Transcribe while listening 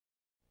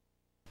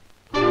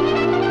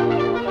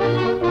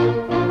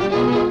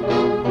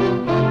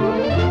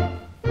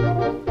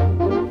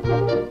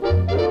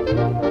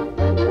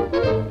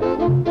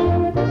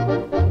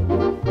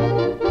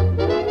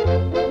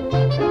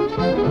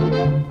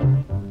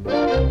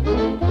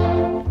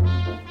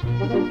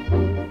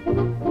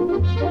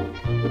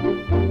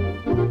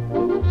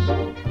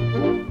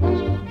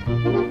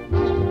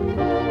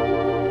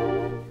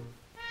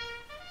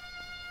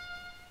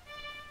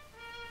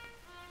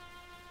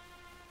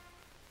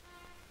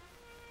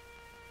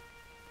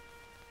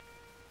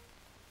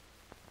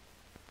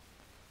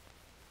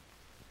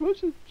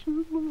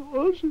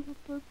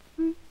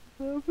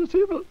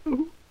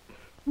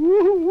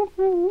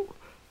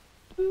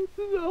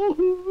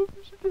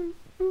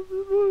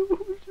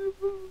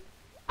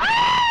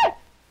Ah!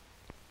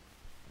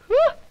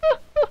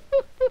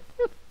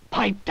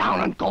 Pipe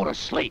down and go to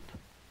sleep.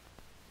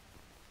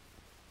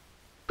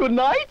 Good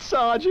night,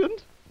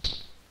 Sergeant.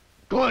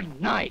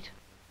 Good night.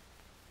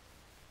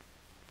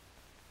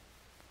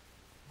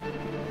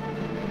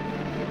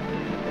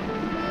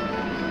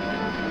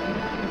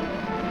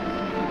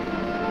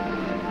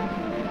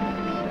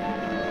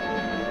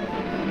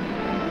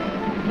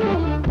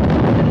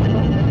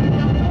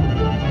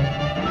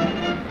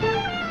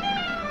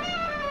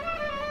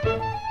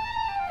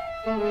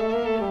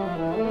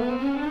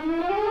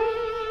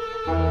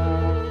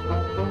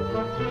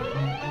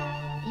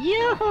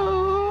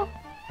 Yoo-hoo!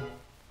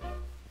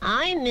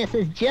 I'm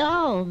Mrs.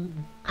 Jones.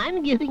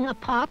 I'm giving a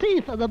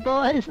party for the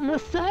boys in the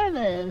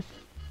service.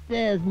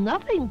 There's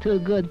nothing too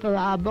good for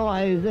our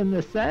boys in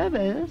the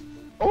service.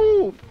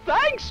 Oh,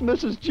 thanks,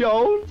 Mrs.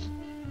 Jones.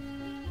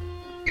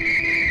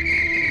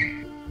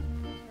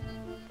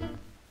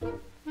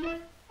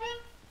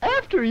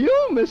 After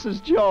you,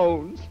 Mrs.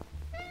 Jones.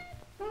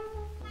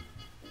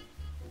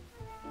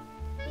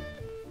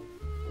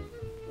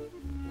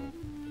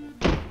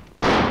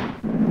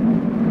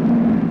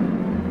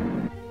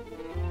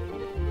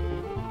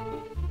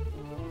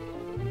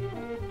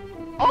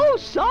 Oh,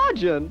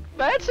 Sergeant,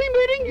 fancy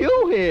meeting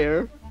you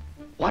here.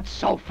 What's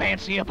so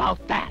fancy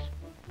about that?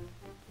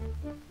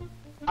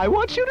 I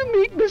want you to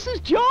meet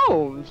Mrs.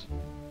 Jones.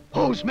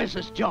 Who's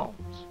Mrs.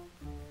 Jones?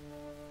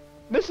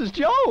 Mrs.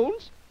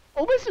 Jones?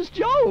 Oh, Mrs.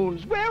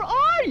 Jones, where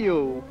are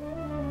you?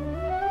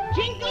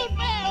 Jingle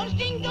bells,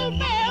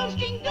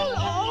 jingle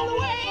all the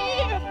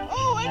way.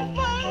 Oh, and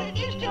fun it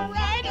is to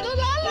ride, la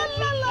la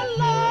la la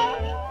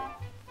la.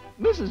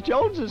 Mrs.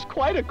 Jones is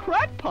quite a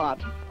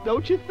crackpot,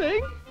 don't you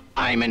think?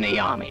 I'm in the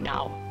Army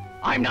now.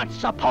 I'm not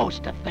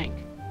supposed to think.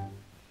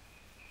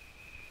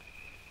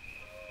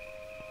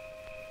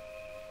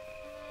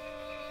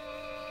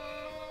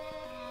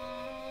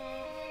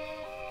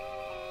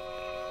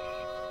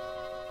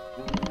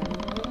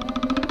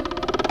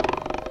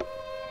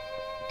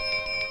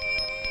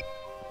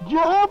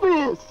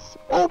 Jarvis,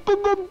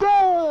 open the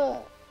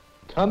door.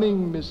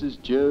 Coming, Mrs.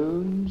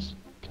 Jones,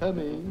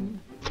 coming.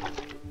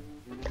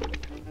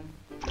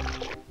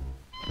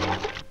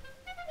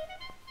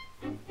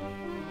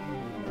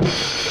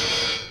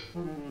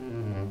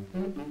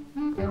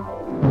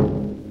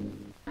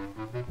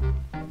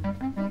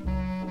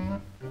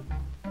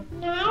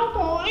 Now,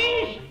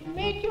 boys,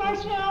 make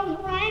yourselves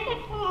right at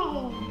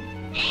home.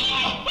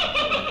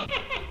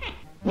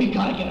 We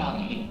gotta get out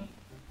of here.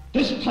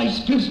 This place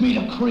gives me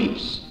the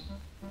creeps.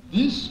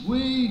 This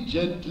way,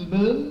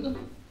 gentlemen.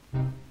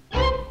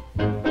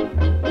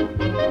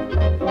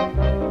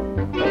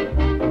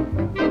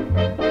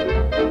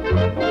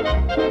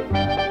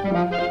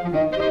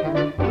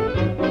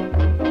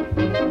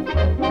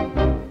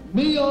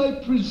 May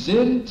I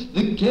present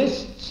the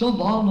guests of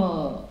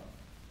honor?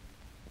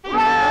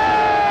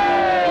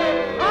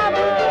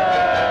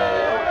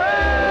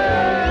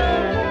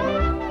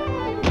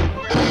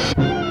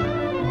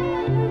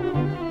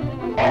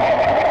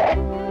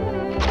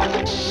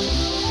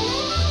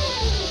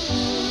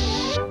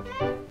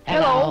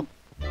 Hello.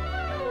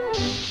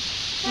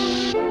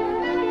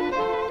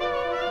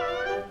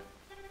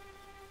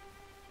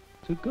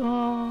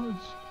 Cigars,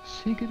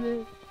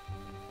 cigarettes,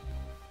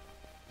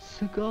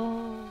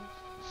 cigars,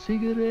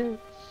 cigarettes.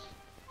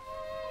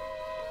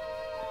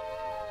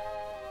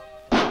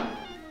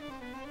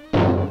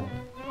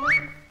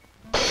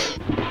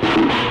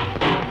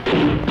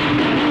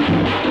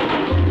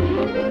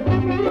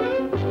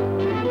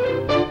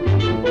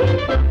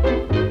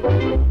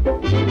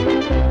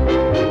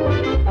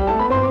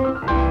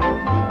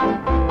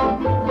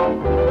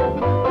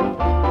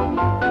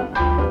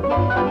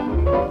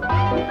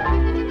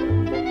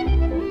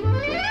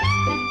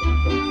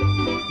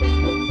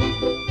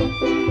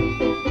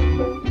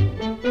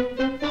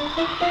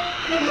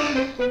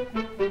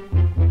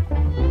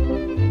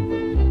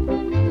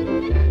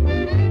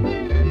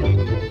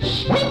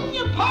 Swing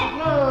your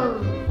partner.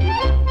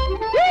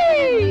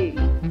 Whee!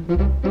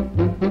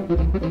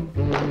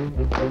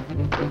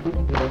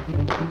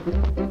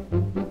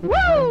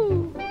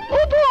 Woo!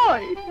 Oh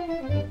boy!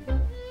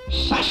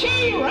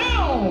 Sashay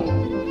round.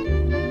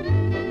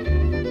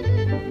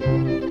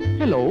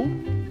 Hello.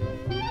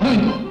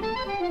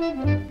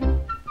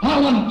 I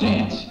want to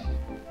dance.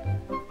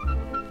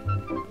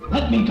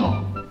 Let me go.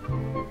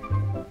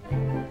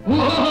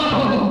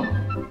 Whoa!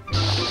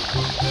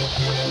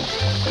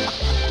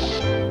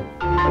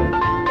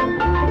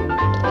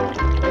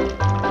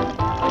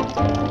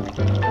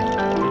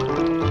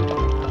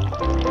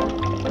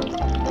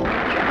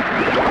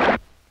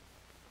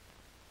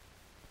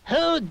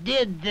 Who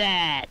did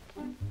that?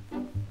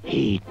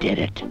 He did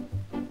it.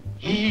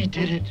 He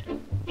did it.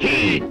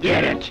 He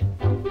did it.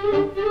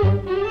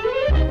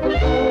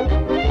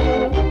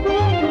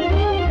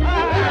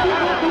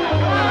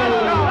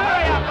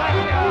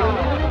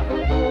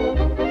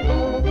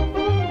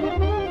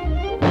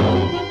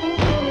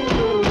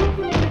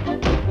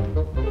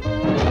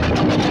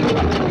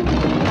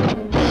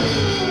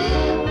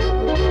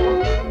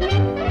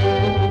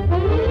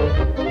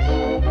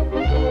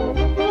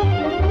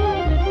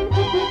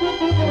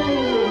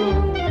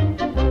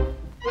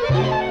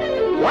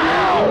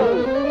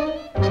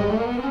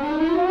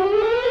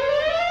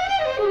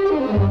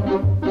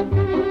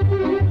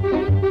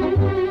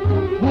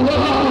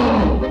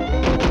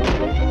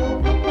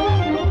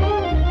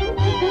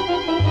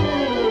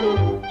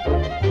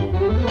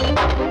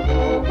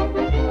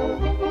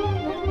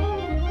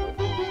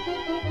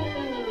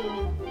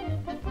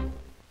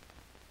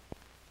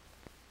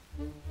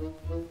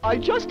 I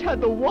just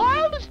had the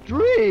wildest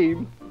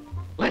dream.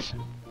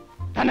 Listen,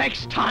 the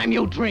next time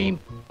you dream,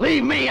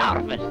 leave me out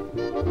of it.